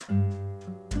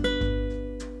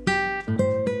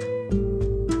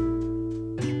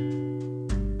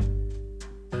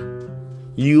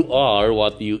You are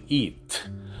what you eat.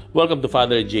 Welcome to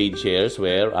Father Jade Shares,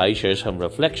 where I share some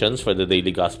reflections for the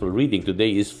daily gospel reading.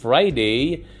 Today is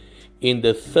Friday in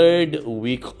the third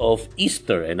week of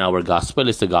Easter, and our gospel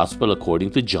is the gospel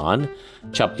according to John,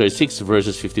 chapter 6,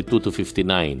 verses 52 to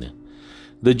 59.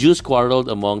 The Jews quarreled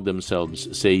among themselves,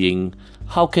 saying,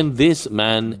 "How can this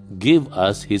man give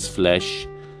us his flesh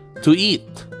to eat?"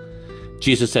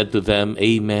 Jesus said to them,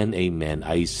 "Amen, amen,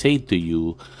 I say to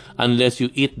you, unless you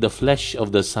eat the flesh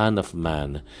of the Son of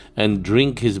Man and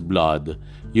drink his blood,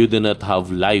 you do not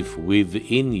have life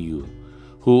within you.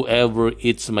 Whoever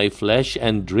eats my flesh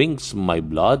and drinks my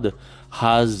blood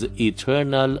has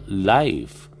eternal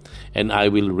life, and I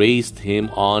will raise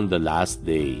him on the last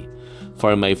day.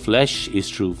 For my flesh is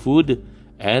true food,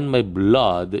 and my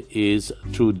blood is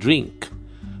true drink.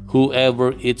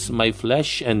 Whoever eats my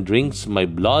flesh and drinks my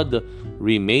blood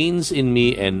remains in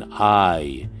me, and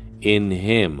I in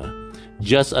him.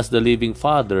 Just as the living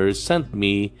Father sent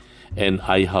me, and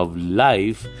I have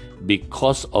life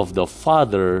because of the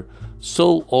Father,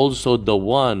 so also the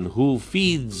one who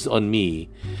feeds on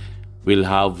me will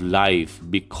have life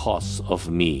because of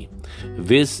me.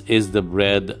 This is the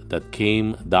bread that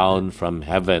came down from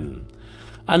heaven.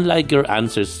 Unlike your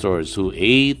ancestors who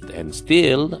ate and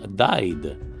still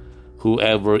died,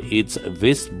 whoever eats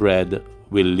this bread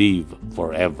will live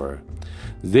forever."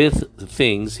 These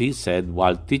things he said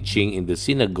while teaching in the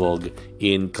synagogue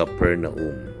in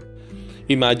Capernaum.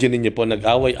 Imagine niyo po,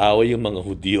 nag-away-away yung mga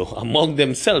Hudyo among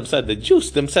themselves, the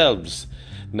Jews themselves,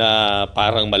 na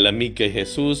parang malamig kay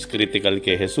Jesus, critical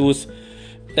kay Jesus.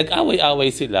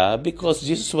 Nag-away-away sila because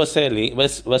Jesus was saying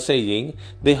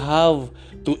they have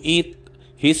to eat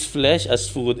his flesh as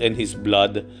food and his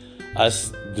blood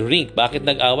as drink. Bakit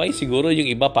nag-away? Siguro yung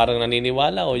iba parang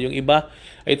naniniwala o yung iba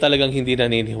ay talagang hindi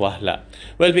naniniwala.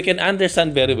 Well, we can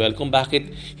understand very well kung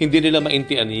bakit hindi nila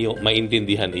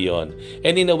maintindihan iyon.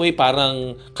 And in a way,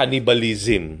 parang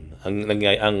cannibalism ang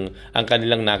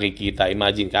kanilang nakikita.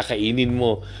 Imagine, kakainin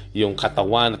mo yung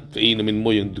katawan, kainumin mo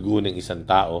yung dugo ng isang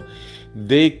tao.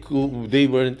 They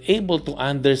weren't able to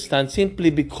understand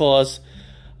simply because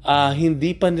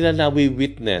hindi pa nila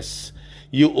nawi-witness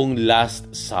yung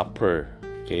Last Supper.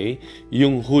 Okay?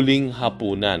 Yung huling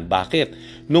hapunan. Bakit?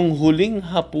 Nung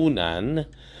huling hapunan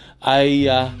ay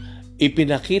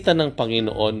ipinakita ng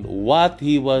Panginoon what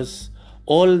He was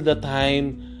all the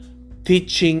time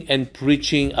teaching and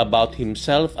preaching about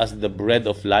Himself as the bread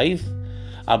of life,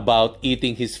 about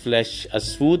eating His flesh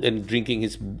as food and drinking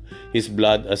His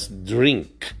blood as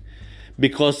drink.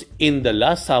 Because in the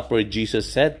Last Supper, Jesus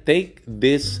said, "Take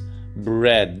this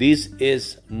bread. This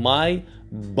is my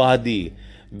body.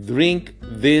 Drink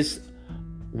this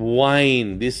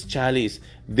wine, this chalice.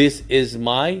 This is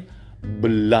my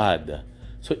blood."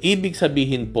 So, ibig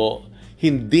sabihin po,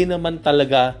 hindi naman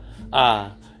talaga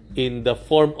in the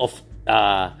form of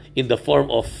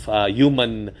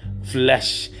human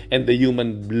flesh and the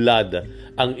human blood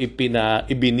ang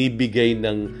ibinibigay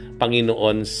ng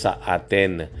Panginoon sa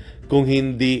atin, kung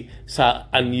hindi sa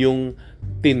anyong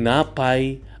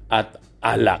tinapay at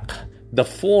alak. The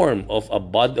form of a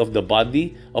body of a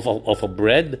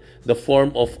bread, the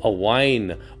form of a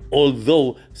wine,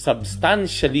 although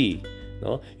substantially,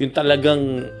 no, yung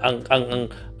talagang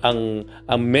ang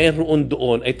meron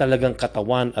doon ay talagang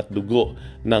katawan at dugo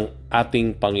ng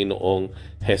ating Panginoong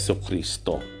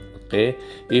Hesukristo. Okay?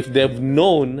 If they've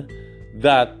known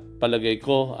that, palagay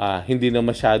ko hindi na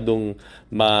masyadong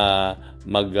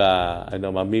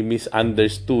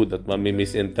mami-misunderstood at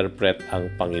mami-misinterpret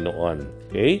ang Panginoon.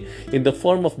 Okay? In the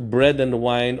form of bread and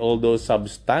wine, although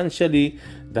substantially,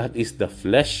 that is the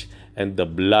flesh and the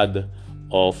blood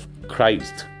of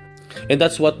Christ. And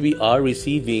that's what we are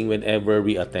receiving whenever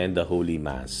we attend the Holy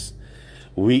Mass.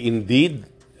 We indeed,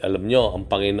 alam nyo, ang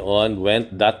Panginoon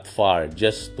went that far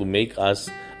just to make us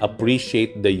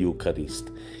appreciate the Eucharist.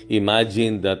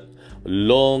 Imagine that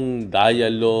long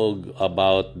dialogue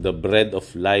about the bread of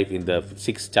life in the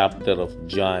 6th chapter of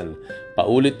John.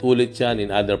 Paulit-ulit yan in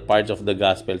other parts of the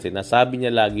Gospel. Sinasabi niya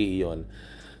lagi iyon.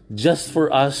 Just for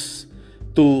us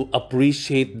to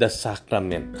appreciate the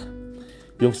sacrament.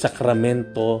 Yung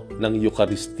sakramento ng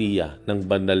Eucharistia, ng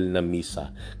banal na misa.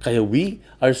 Kaya we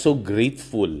are so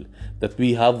grateful that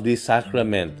we have this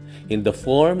sacrament. In the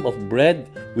form of bread,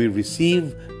 we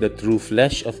receive the true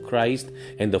flesh of Christ.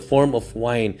 In the form of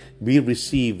wine, we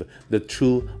receive the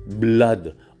true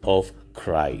blood of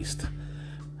Christ.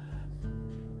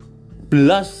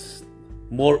 Plus,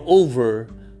 moreover,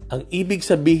 ang ibig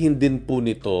sabihin din po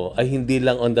nito ay hindi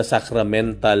lang on the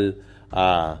sacramental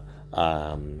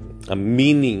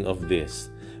meaning of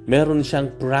this. Meron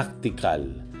siyang practical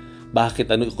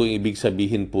Bakit? Ano kung ibig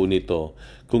sabihin po nito?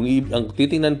 Ang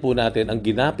titingnan po natin, ang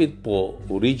ginapit po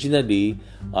originally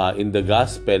in the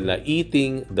gospel na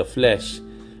eating the flesh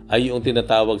ay yung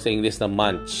tinatawag sa English na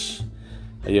munch.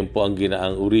 Ayun po ang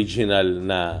original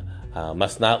na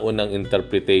mas naunang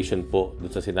interpretation po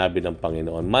doon sa sinabi ng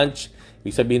Panginoon. Munch,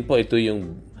 ibig sabihin po, ito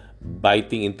yung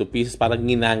biting into pieces, parang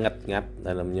ginangat-ngat,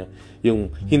 alam nyo.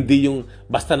 Hindi yung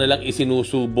basta na lang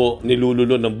isinusubo,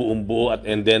 nilululo ng buong buo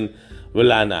and then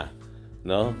wala na.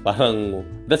 No? Parang,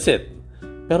 that's it.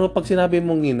 Pero pag sinabi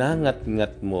mong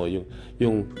ginangat-ngat mo,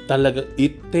 yung talaga,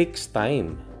 it takes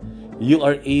time. You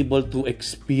are able to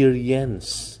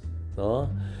experience. No?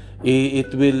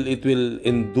 It will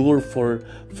endure for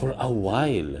a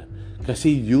while.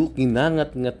 Kasi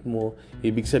ginangat-ngat mo,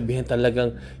 ibig sabihin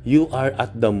talagang you are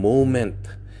at the moment.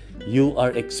 You are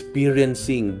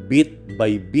experiencing bit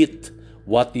by bit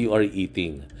what you are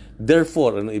eating.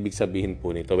 Therefore, ano ibig sabihin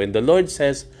po nito? When the Lord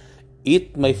says,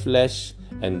 eat my flesh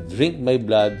and drink my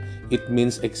blood, it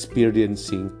means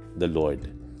experiencing the Lord.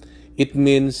 It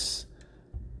means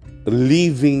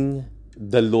living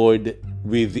the Lord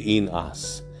within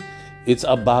us. It's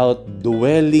about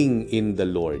dwelling in the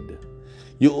Lord.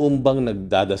 Yung bang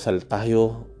nagdadasal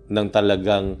tayo ng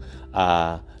talagang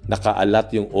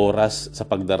nakaalat yung oras sa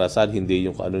pagdarasal, hindi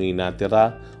yung kung anong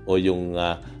inatira o yung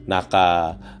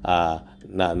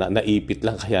naipit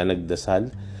lang kaya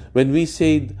nagdasal. When we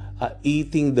say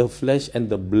eating the flesh and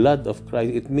the blood of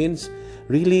Christ, it means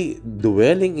really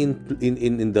dwelling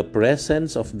in the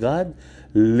presence of God,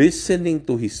 listening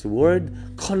to His Word,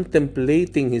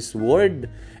 contemplating His Word,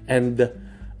 and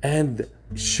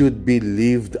should be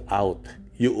lived out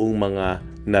yung mga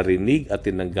narinig at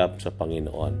tinanggap sa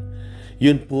Panginoon.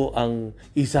 Yun po ang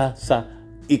isa sa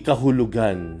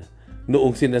ikahulugan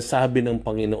noong sinasabi ng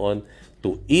Panginoon,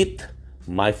 to eat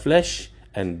my flesh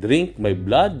and drink my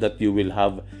blood that you will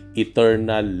have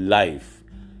eternal life.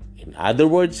 In other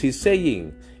words, He's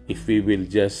saying, if we will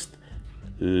just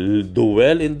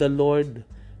dwell in the Lord,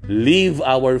 live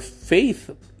our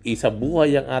faith,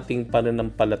 isabuhay ang ating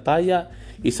pananampalataya,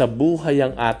 isabuhay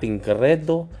ang ating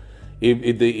kredo,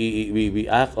 we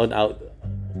act out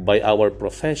by our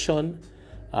profession,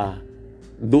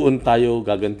 doon tayo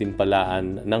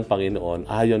gagantimpalaan ng Panginoon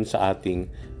ayon sa ating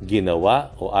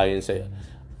ginawa o ayon sa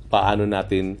paano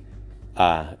natin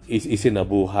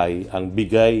isinabuhay ang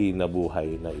bigay na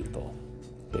buhay na ito.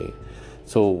 Okay.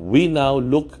 So we now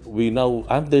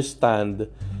understand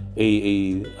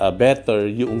a better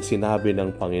yung sinabi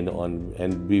ng Panginoon,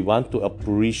 and we want to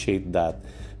appreciate that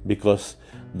because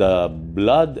the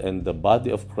blood and the body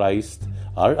of Christ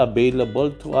are available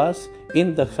to us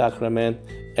in the sacrament,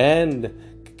 and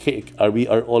we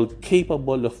are all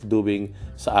capable of doing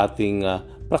sa ating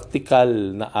practical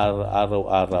na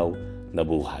araw-araw na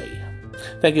buhay.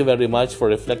 Thank you very much for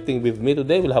reflecting with me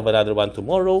today. We'll have another one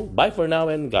tomorrow. Bye for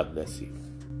now and God bless you.